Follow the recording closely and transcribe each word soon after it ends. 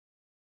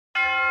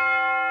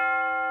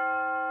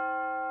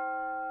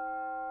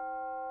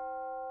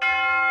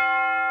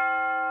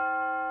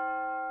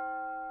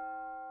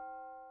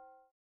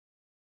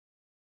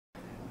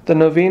The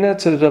Novena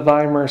to the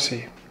Divine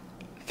Mercy.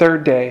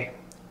 Third day.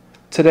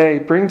 Today,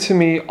 bring to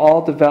me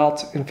all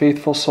devout and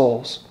faithful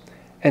souls,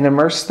 and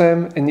immerse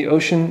them in the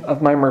ocean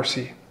of my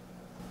mercy.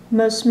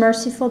 Most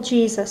merciful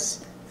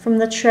Jesus, from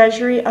the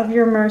treasury of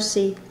your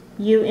mercy,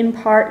 you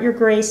impart your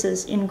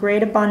graces in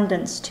great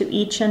abundance to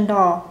each and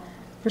all.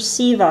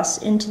 Receive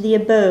us into the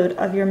abode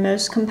of your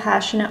most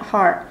compassionate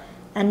heart,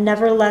 and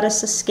never let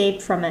us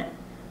escape from it.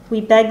 We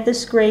beg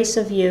this grace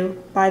of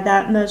you by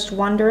that most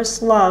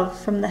wondrous love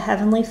from the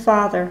Heavenly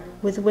Father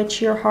with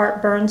which your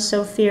heart burns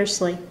so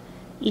fiercely.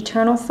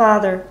 Eternal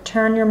Father,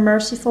 turn your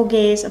merciful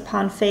gaze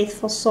upon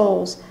faithful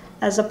souls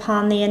as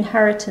upon the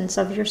inheritance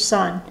of your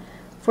Son.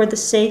 For the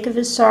sake of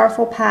his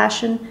sorrowful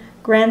passion,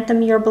 grant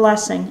them your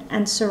blessing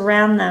and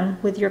surround them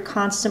with your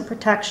constant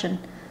protection.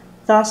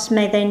 Thus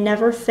may they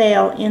never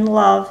fail in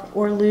love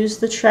or lose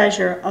the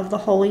treasure of the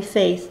holy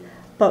faith,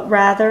 but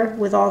rather,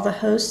 with all the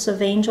hosts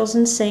of angels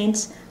and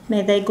saints,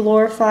 may they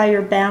glorify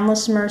your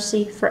boundless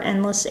mercy for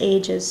endless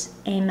ages.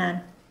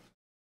 Amen.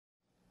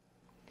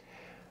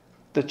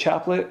 The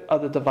Chaplet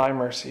of the Divine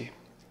Mercy.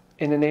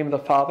 In the name of the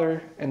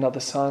Father, and of the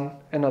Son,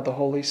 and of the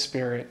Holy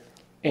Spirit.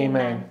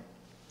 Amen.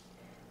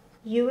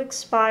 You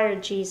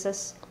expired,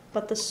 Jesus,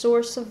 but the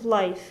source of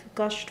life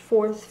gushed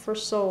forth for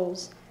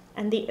souls,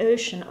 and the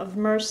ocean of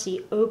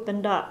mercy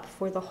opened up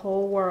for the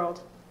whole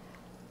world.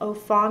 O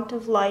font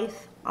of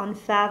life,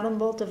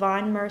 unfathomable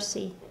divine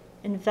mercy,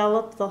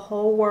 envelop the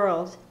whole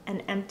world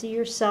and empty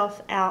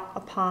yourself out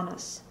upon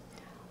us.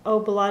 O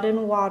blood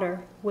and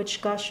water,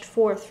 which gushed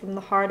forth from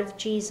the heart of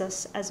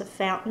Jesus as a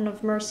fountain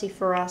of mercy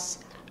for us,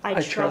 I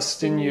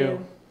trust in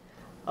you.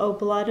 O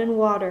blood and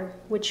water,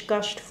 which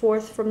gushed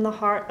forth from the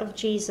heart of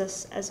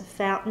Jesus as a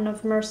fountain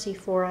of mercy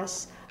for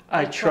us,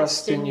 I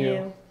trust in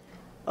you.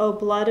 O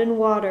blood and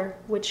water,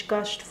 which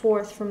gushed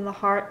forth from the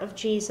heart of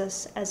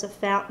Jesus as a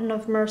fountain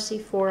of mercy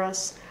for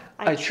us,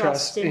 I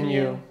trust in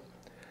you.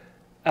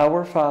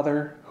 Our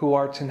Father, who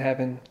art in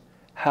heaven,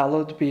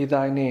 hallowed be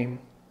thy name.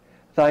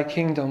 Thy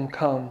kingdom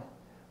come,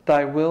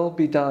 thy will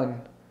be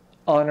done,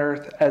 on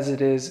earth as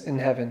it is in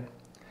heaven.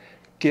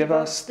 Give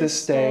us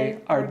this day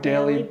our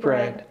daily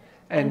bread,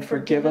 and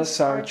forgive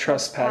us our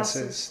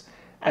trespasses,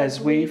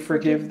 as we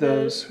forgive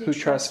those who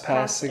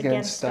trespass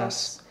against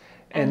us.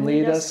 And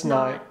lead us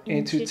not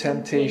into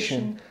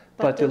temptation,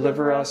 but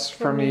deliver us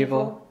from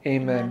evil.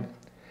 Amen.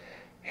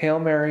 Hail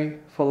Mary,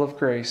 full of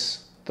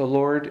grace, the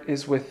Lord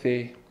is with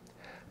thee.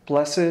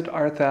 Blessed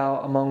art thou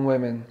among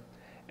women,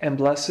 and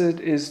blessed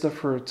is the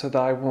fruit of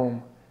thy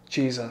womb,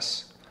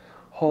 Jesus.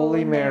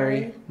 Holy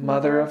Mary,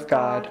 Mother of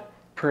God,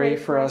 pray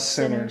for us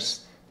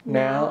sinners,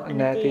 now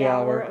and at the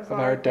hour of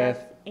our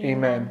death.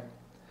 Amen.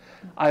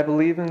 I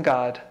believe in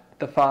God,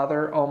 the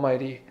Father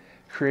Almighty,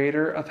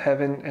 creator of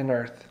heaven and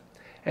earth,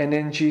 and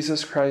in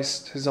Jesus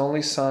Christ, his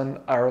only Son,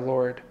 our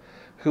Lord,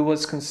 who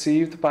was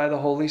conceived by the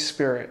Holy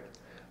Spirit,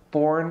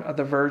 born of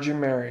the Virgin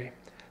Mary,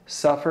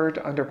 suffered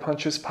under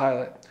Pontius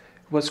Pilate,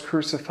 was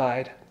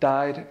crucified,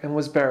 died, and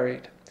was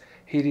buried.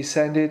 He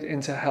descended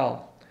into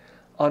hell.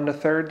 On the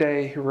third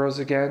day he rose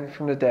again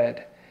from the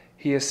dead.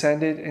 He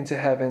ascended into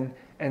heaven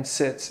and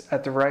sits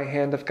at the right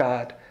hand of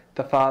God,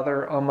 the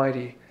Father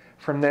Almighty.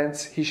 From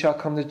thence he shall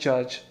come to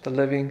judge the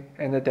living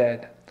and the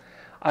dead.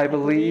 I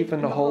believe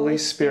in the Holy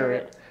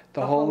Spirit,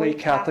 the Holy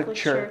Catholic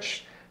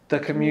Church, the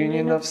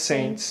communion of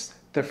saints,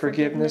 the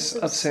forgiveness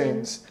of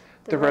sins,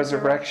 the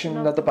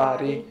resurrection of the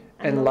body,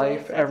 and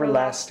life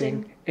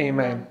everlasting.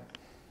 Amen.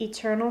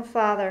 Eternal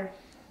Father,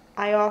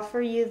 I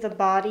offer you the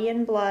body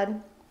and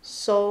blood,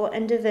 soul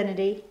and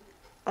divinity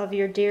of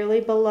your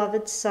dearly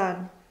beloved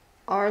Son,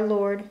 our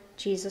Lord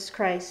Jesus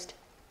Christ,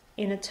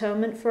 in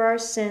atonement for our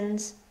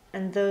sins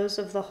and those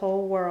of the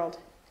whole world.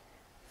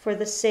 For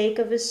the sake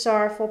of his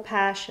sorrowful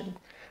passion,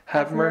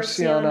 have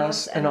mercy on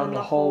us and on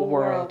the whole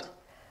world.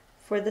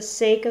 For the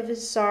sake of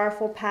his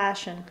sorrowful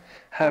passion,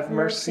 have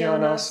mercy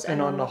on us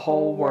and on the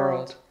whole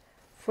world.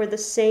 For the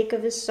sake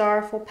of his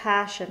sorrowful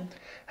passion,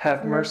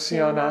 have mercy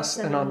on us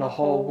and on the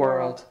whole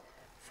world.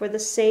 For the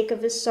sake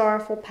of his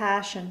sorrowful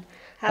passion,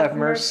 have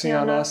mercy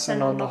on us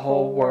and on the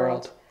whole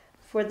world.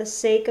 For the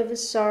sake of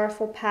his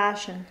sorrowful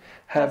passion,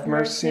 have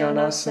mercy on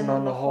us and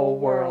on the whole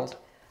world.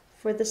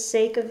 For the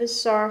sake of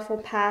his sorrowful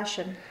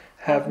passion,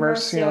 have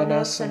mercy on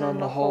us and on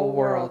the whole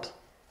world.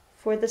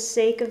 For the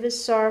sake of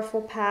his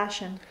sorrowful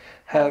passion,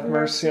 have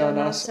mercy on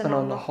us and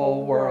on the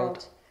whole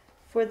world.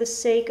 For the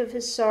sake of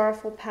his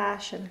sorrowful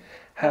passion,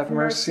 have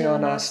mercy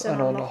on us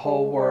and on the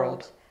whole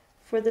world.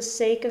 For the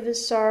sake of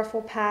his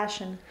sorrowful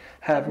passion,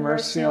 have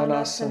mercy on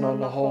us and on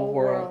the whole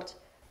world.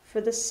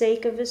 For the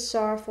sake of his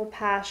sorrowful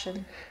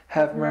passion,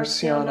 have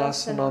mercy on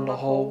us and on the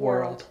whole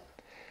world.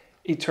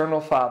 Eternal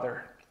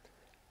Father,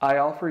 I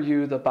offer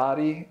you the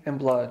body and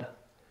blood,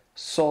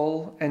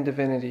 soul and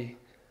divinity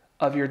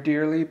of your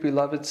dearly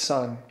beloved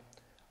Son,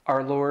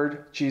 our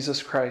Lord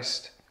Jesus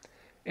Christ,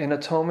 in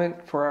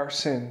atonement for our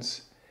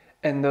sins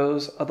and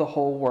those of the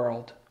whole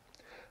world.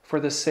 For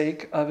the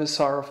sake of his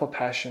sorrowful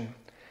passion,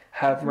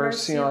 have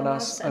mercy on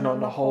us and on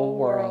the whole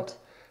world.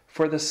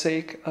 For the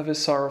sake of his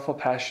sorrowful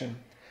passion,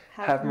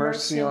 have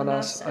mercy on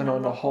us and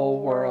on the whole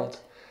world.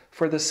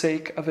 for the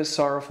sake of his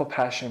sorrowful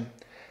passion.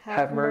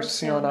 Have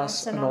mercy on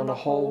us and on the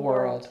whole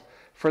world,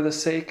 for the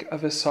sake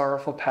of his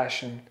sorrowful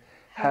passion.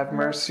 Have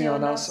mercy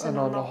on us and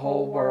on the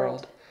whole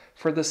world,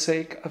 for the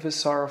sake of his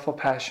sorrowful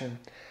passion.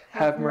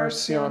 Have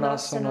mercy on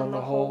us and on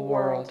the whole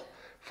world,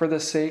 for the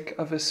sake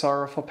of his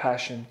sorrowful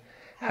passion.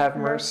 Have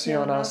mercy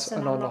on us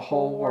and on the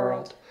whole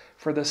world,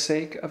 for the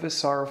sake of his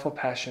sorrowful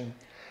passion.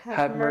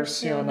 Have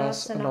mercy on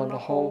us and on the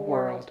whole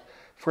world,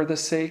 for the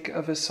sake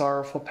of his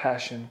sorrowful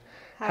passion.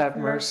 Have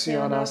mercy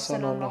on us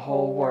and on the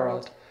whole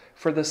world,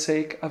 for the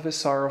sake of his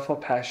sorrowful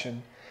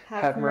passion.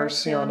 Have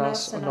mercy on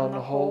us and on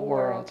the whole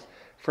world,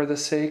 for the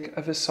sake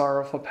of his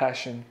sorrowful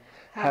passion.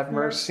 Have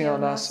mercy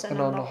on us and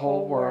on the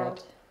whole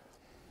world.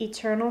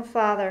 Eternal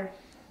Father,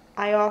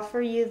 I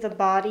offer you the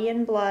body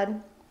and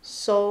blood,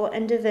 soul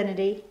and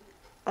divinity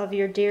of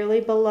your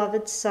dearly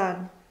beloved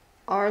Son,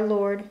 our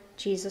Lord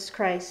Jesus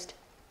Christ,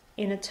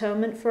 in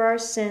atonement for our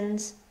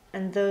sins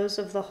and those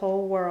of the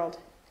whole world.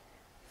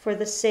 For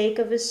the sake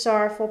of his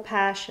sorrowful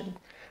passion,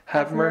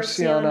 have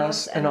mercy on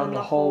us and on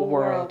the whole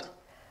world.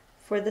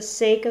 For the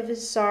sake of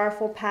his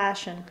sorrowful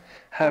passion,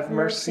 have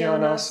mercy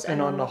on us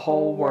and on the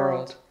whole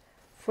world.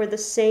 For the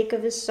sake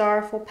of his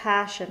sorrowful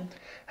passion,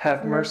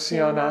 have mercy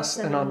on us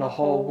and on the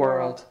whole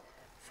world.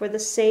 For the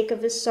sake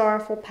of his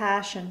sorrowful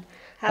passion,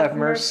 have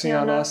mercy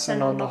on us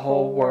and on the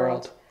whole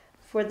world.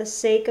 For the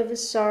sake of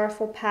his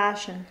sorrowful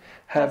passion,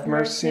 have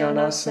mercy on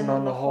us and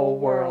on the whole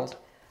world.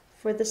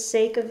 For the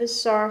sake of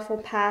his sorrowful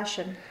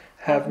passion,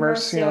 have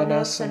mercy on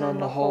us and on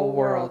the whole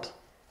world.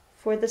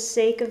 For the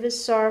sake of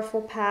his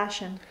sorrowful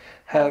passion,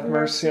 have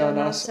mercy on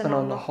us and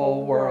on the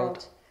whole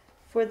world.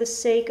 For the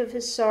sake of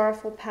his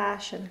sorrowful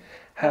passion,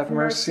 have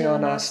mercy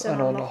on us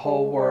and on the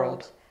whole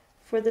world.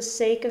 For the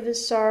sake of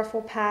his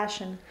sorrowful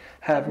passion,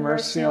 have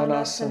mercy on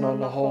us and on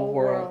the whole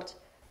world.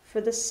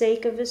 For the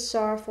sake of his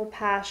sorrowful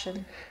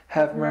passion,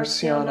 have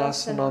mercy on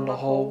us and on the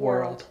whole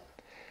world.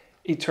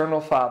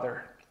 Eternal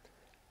Father,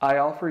 I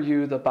offer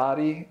you the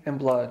body and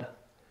blood,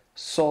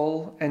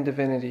 soul and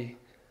divinity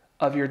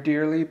of your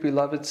dearly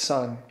beloved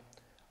Son,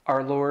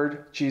 our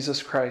Lord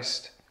Jesus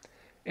Christ,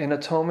 in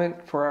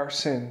atonement for our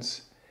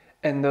sins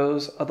and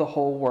those of the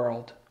whole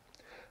world.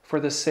 For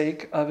the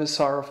sake of his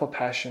sorrowful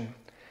passion,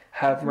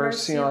 have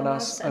mercy on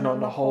us and on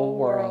the whole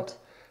world.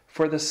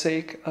 For the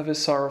sake of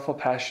his sorrowful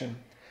passion,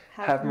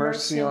 have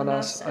mercy on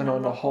us and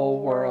on the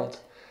whole world.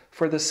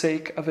 For the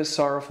sake of his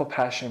sorrowful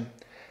passion,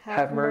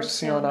 have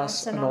mercy on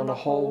us and on the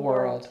whole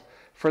world.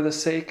 For the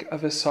sake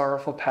of his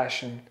sorrowful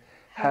passion,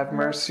 have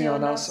mercy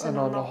on us and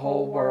on the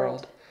whole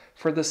world.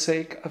 For the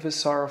sake of his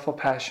sorrowful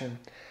passion,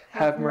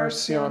 have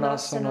mercy on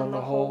us and on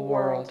the whole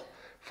world.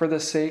 For the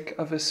sake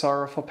of his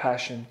sorrowful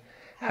passion,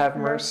 have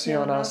mercy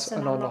on us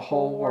and on the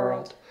whole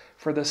world.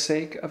 For the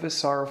sake of his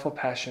sorrowful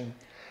passion,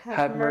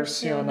 have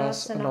mercy on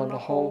us and on the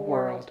whole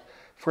world.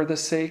 For the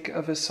sake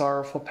of his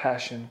sorrowful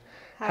passion,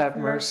 have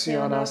mercy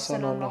on us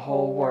and on the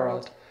whole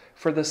world.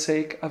 For the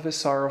sake of his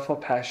sorrowful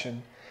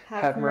passion,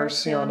 have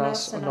mercy on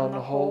us and on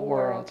the whole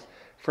world.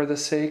 For the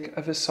sake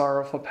of his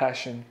sorrowful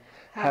passion,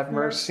 have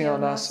mercy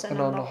on us and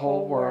on the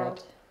whole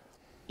world.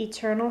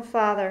 Eternal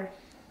Father,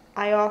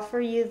 I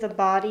offer you the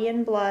body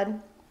and blood,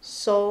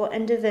 soul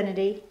and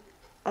divinity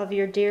of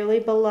your dearly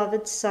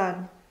beloved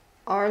Son,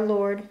 our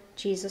Lord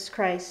Jesus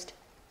Christ,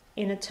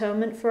 in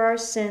atonement for our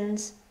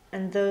sins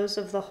and those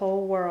of the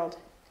whole world.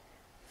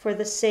 For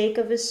the sake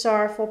of his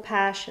sorrowful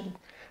passion,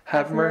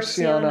 have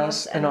mercy on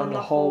us and on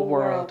the whole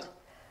world.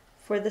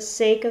 For the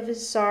sake of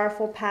his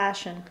sorrowful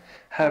passion,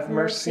 have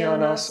mercy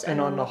on us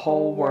and on the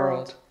whole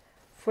world.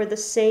 For the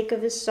sake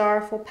of his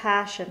sorrowful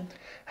passion,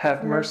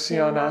 have mercy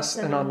on us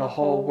and on the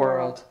whole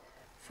world.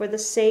 For the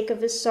sake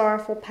of his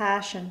sorrowful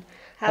passion,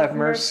 have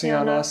mercy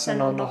on us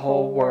and on the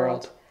whole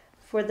world.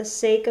 For the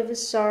sake of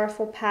his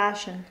sorrowful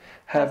passion,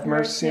 have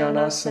mercy on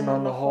us and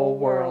on the whole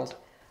world.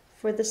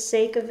 For the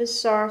sake of his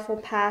sorrowful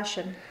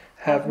passion,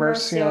 have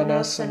mercy on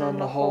us and on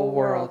the whole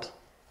world.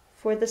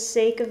 For the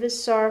sake of his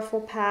sorrowful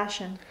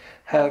passion,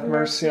 have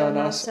mercy on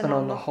us and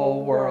on the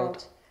whole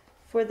world.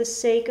 For the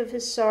sake of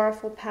his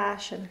sorrowful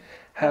passion,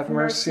 have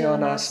mercy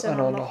on us and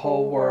on the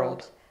whole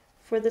world.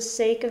 For the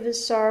sake of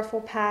his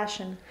sorrowful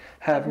passion,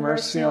 have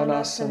mercy on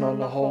us and on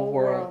the whole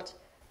world.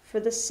 For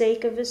the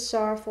sake of his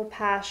sorrowful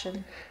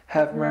passion,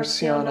 have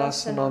mercy on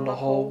us and on the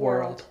whole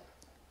world.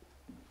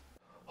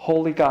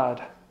 Holy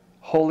God,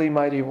 Holy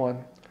Mighty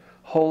One,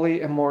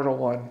 Holy Immortal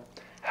One,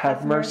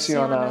 have mercy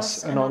on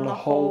us and on the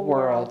whole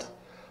world.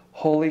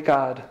 Holy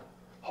God,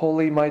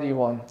 Holy Mighty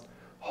One,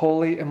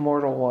 Holy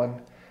Immortal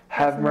One,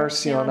 have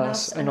mercy on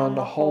us and on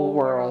the whole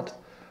world.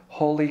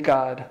 Holy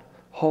God,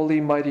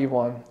 Holy Mighty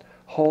One,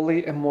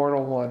 Holy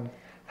Immortal One,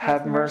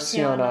 have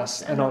mercy on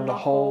us and on the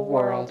whole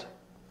world.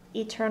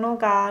 Eternal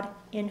God,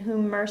 in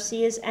whom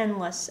mercy is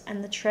endless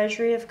and the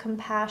treasury of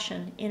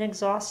compassion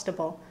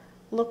inexhaustible,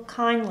 look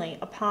kindly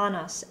upon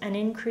us and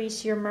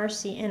increase your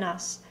mercy in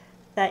us,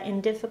 that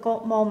in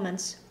difficult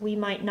moments we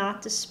might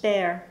not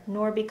despair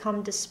nor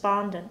become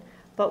despondent,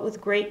 but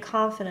with great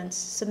confidence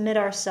submit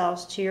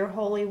ourselves to your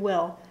holy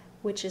will,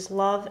 which is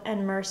love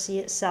and mercy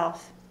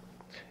itself.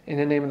 In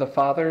the name of the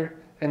Father,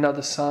 and of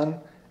the Son,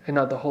 and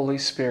of the Holy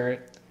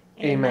Spirit.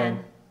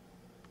 Amen.